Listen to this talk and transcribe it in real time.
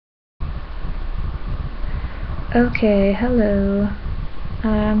Okay, hello.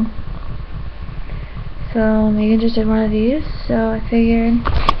 So Megan just did one of these, so I figured,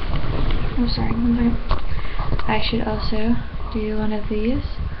 oh sorry, one second. I should also do one of these.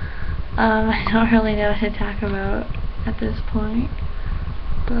 I don't really know what to talk about at this point,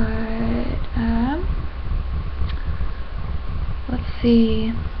 but, let's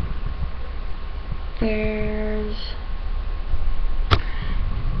see.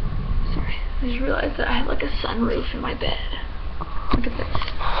 Sorry, I just realized that I have like a sunroof in my bed. Look at this.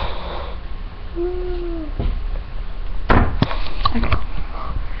 Okay.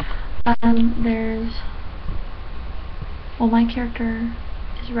 Well, my character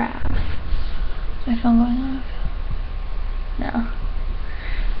is Raph. Is my phone going off? No.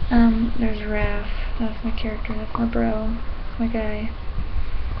 There's Raph. That's my character. That's my bro. That's my guy.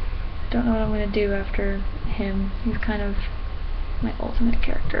 I don't know what I'm gonna do after him. He's kind of my ultimate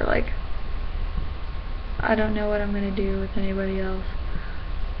character. Like, I don't know what I'm gonna do with anybody else,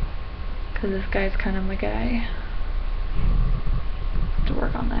 because this guy's kind of my guy. Have to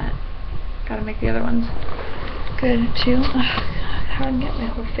work on that. Gotta make the other ones good too. How do I get my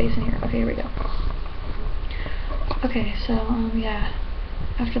whole face in here? Okay, here we go. Okay, so yeah.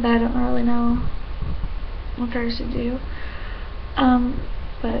 After that, I don't really know what there is to do.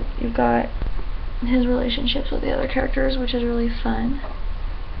 But you've got his relationships with the other characters, which is really fun.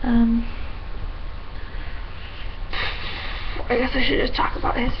 I guess I should just talk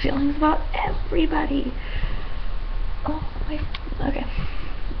about his feelings about everybody. Oh, wait. Okay.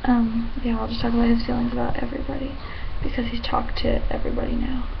 Yeah, I'll just talk about his feelings about everybody, because he's talked to everybody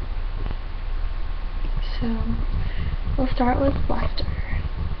now. So, we'll start with Lester.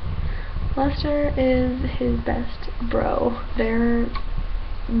 Lester is his best bro. They're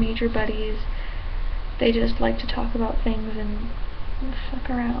major buddies. They just like to talk about things and fuck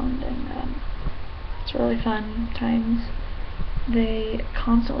around, and it's really fun times. They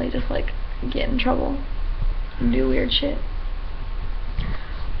constantly just like get in trouble and do weird shit.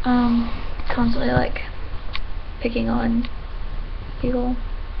 Constantly like picking on people.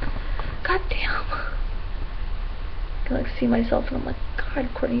 God damn. I can like see myself and I'm like, God,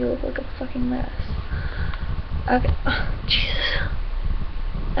 Courtney, you look like a fucking mess. Okay. Oh, Jesus.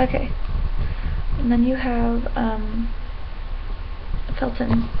 Okay. And then you have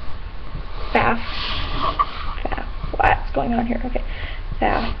Felton. Faf. What's going on here? Okay.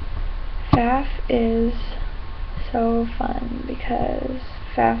 Faf. Faf is so fun because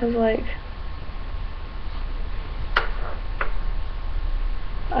Faf is like,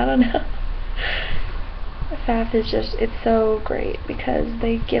 I don't know. Faf is just, it's so great because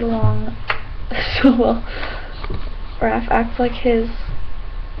they get along so well. Raph acts like his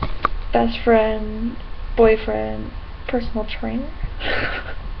best friend, boyfriend, personal trainer.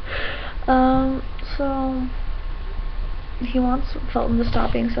 So he wants Felton to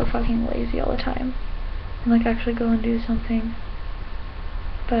stop being so fucking lazy all the time and like actually go and do something.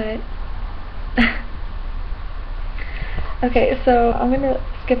 But okay, so I'm gonna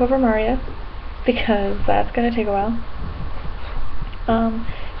skip over Maria because that's gonna take a while.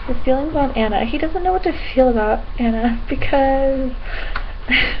 His feelings on Anna. He doesn't know what to feel about Anna because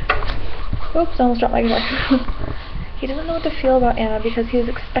oops, I almost dropped my guitar. He doesn't know what to feel about Anna because he was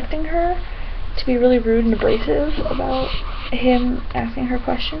expecting her to be really rude and abrasive about him asking her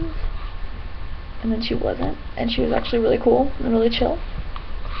questions, and then she wasn't, and she was actually really cool and really chill.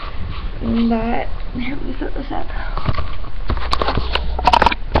 And that, here, let me set this up.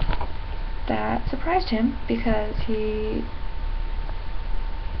 That surprised him because he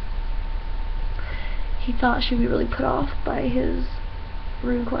thought she'd be really put off by his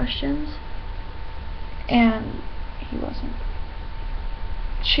rude questions, and he wasn't.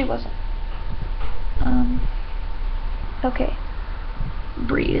 She wasn't. Okay.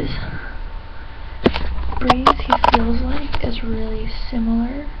 Breeze. Breeze, he feels like, is really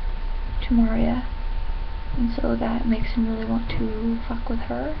similar to Maria, and so that makes him really want to fuck with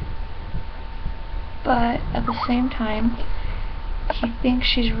her. But at the same time, he thinks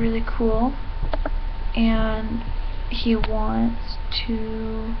she's really cool, and he wants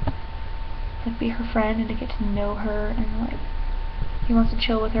to like be her friend and to get to know her, and like he wants to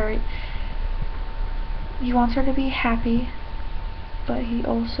chill with her. He wants her to be happy, but he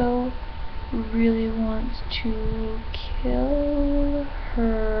also really wants to kill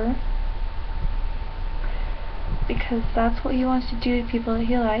her because that's what he wants to do to people that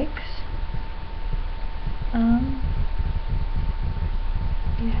he likes.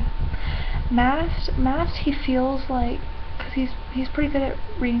 Yeah. Mast, he feels like, because he's pretty good at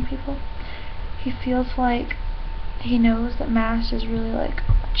reading people, he feels like he knows that Mast is really like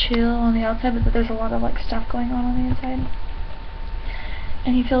chill on the outside, but that there's a lot of like stuff going on the inside.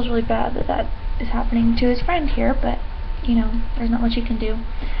 And he feels really bad that that is happening to his friend here, but you know, there's not much he can do.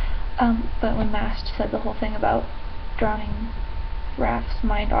 But when Mast said the whole thing about drowning, Raph's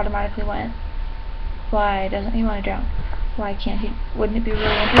mind automatically went, why doesn't he want to drown? Why can't he? Wouldn't it be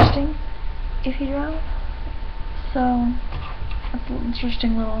really interesting if he drowned? So that's an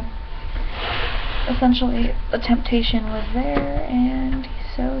interesting little, essentially the temptation was there, and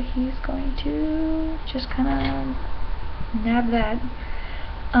so he's going to just kind of nab that.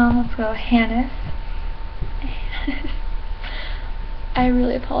 Let's go Hannes. I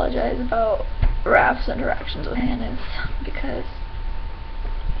really apologize about Raph's interactions with Hannes, because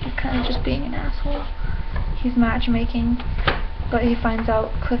he's kind of just being an asshole. He's matchmaking, but he finds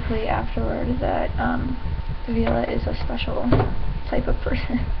out quickly afterward that Vila is a special type of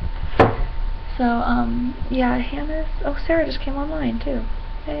person. So, yeah, Hannes... Oh, Sarah just came online, too.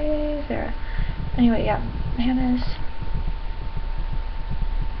 Hey, Sarah. Anyway, yeah, Hannes...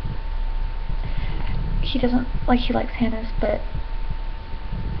 He doesn't... Like, he likes Hannes, but...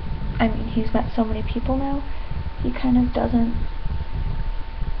 I mean, he's met so many people now. He kind of doesn't...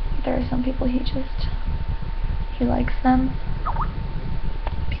 There are some people he just... He likes them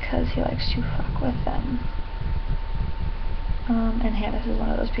because he likes to fuck with them. And Hannes is one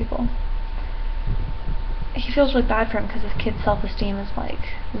of those people. He feels really bad for him because his kid's self-esteem is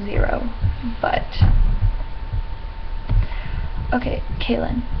like 0. But okay,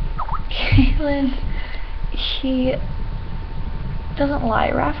 Kaylin. He doesn't lie.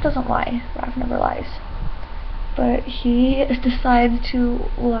 Raph doesn't lie. Raph never lies. But he decides to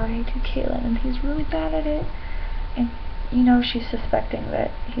lie to Kaylin, and he's really bad at it. And you know, she's suspecting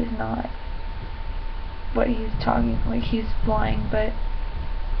that he's not what he's talking, like he's lying, but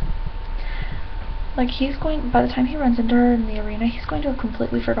like he's going, by the time he runs into her in the arena, he's going to have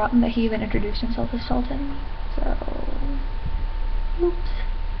completely forgotten that he even introduced himself as Sultan. So, oops.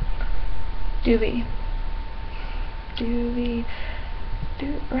 Doobie.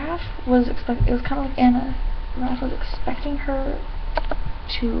 Raph was it was kind of like Anna. Raph was expecting her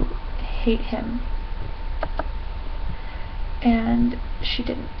to hate him, and she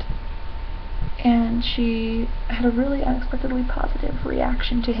didn't. And she had a really unexpectedly positive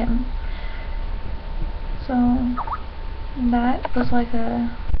reaction to him. So that was like a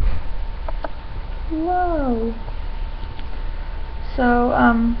whoa. So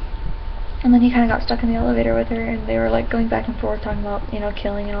and then he kind of got stuck in the elevator with her, and they were like going back and forth talking about, you know,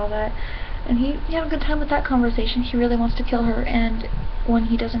 killing and all that. And he had a good time with that conversation. He really wants to kill her, and when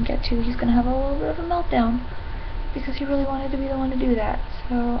he doesn't get to, he's gonna have a little bit of a meltdown because he really wanted to be the one to do that.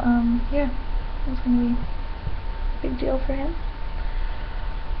 So yeah. It's going to be a big deal for him.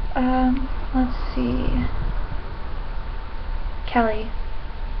 Let's see. Kelly.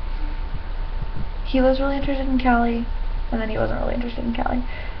 He was really interested in Kelly, and then he wasn't really interested in Kelly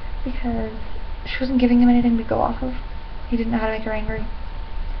because she wasn't giving him anything to go off of. He didn't know how to make her angry.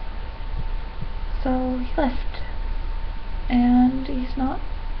 So he left. And he's not...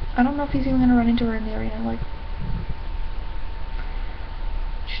 I don't know if he's even going to run into her in the arena, like...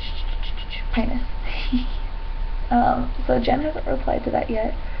 Pinus. So Jen hasn't replied to that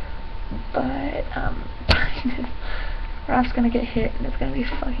yet, but Raph's gonna get hit and it's gonna be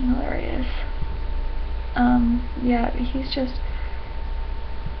fucking hilarious. Yeah, he's just,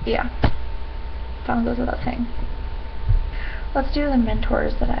 yeah, that goes without saying. Let's do the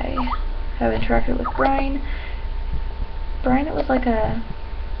mentors that I have interacted with. Brian, it was like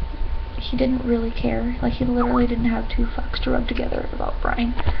he didn't really care. Like, he literally didn't have 2 fucks to rub together about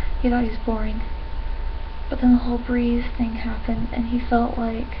Brian. He thought he was boring. But then the whole Breeze thing happened, and he felt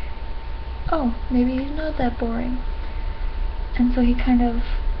like, oh, maybe he's not that boring. And so he kind of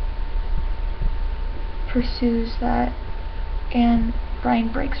pursues that, and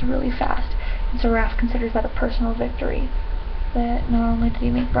Brian breaks really fast. And so Raph considers that a personal victory. That not only did he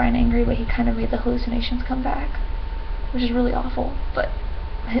make Brian angry, but he kind of made the hallucinations come back. Which is really awful, but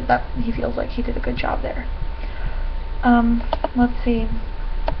that he feels like he did a good job there. Let's see.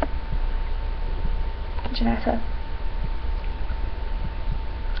 Janessa.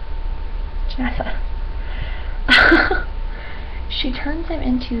 She turns him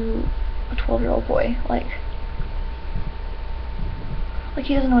into a 12-year-old boy. Like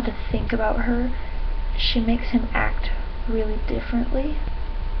he doesn't know what to think about her. She makes him act really differently.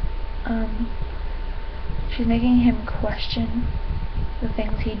 She's making him question the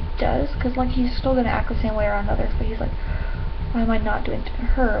things he does, because like he's still gonna act the same way around others, but he's like, why am I not doing to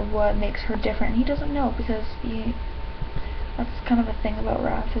her? What makes her different? And he doesn't know, because that's kind of a thing about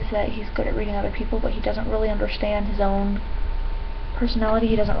Raph, is that he's good at reading other people, but he doesn't really understand his own personality,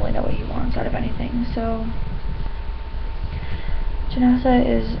 he doesn't really know what he wants out of anything. So Janessa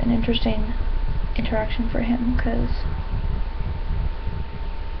is an interesting interaction for him, because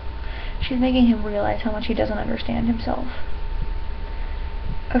she's making him realize how much he doesn't understand himself.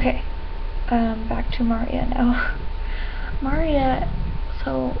 Okay, back to Maria now. Maria,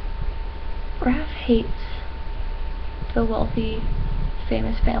 so Raph hates the wealthy,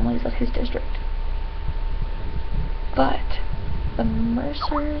 famous families of his district, but the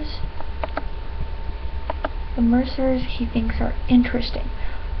Mercers he thinks are interesting,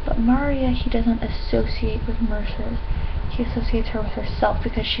 but Maria he doesn't associate with Mercers. He associates her with herself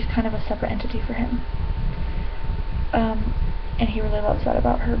because she's kind of a separate entity for him. And he really loves that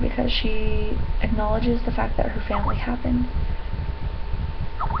about her, because she acknowledges the fact that her family happened,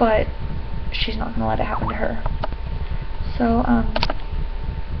 but she's not gonna let it happen to her. So,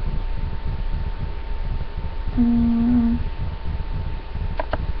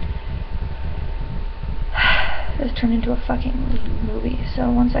 this turned into a fucking movie, so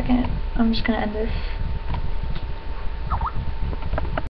one second, I'm just gonna end this.